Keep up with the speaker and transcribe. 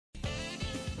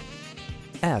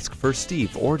Ask for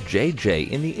Steve or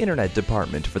JJ in the internet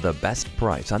department for the best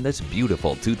price on this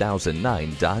beautiful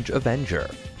 2009 Dodge Avenger.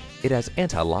 It has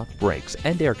anti-lock brakes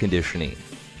and air conditioning.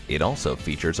 It also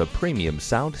features a premium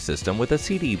sound system with a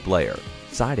CD player,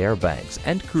 side airbags,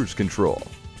 and cruise control.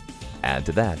 Add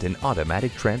to that an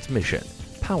automatic transmission,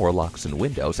 power locks and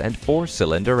windows, and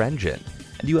 4-cylinder engine,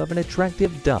 and you have an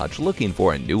attractive Dodge looking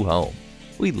for a new home.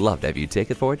 We'd love to have you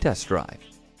take it for a test drive.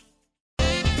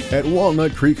 At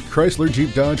Walnut Creek Chrysler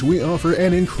Jeep Dodge, we offer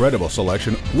an incredible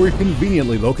selection. We're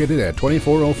conveniently located at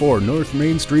 2404 North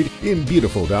Main Street in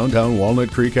beautiful downtown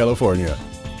Walnut Creek, California.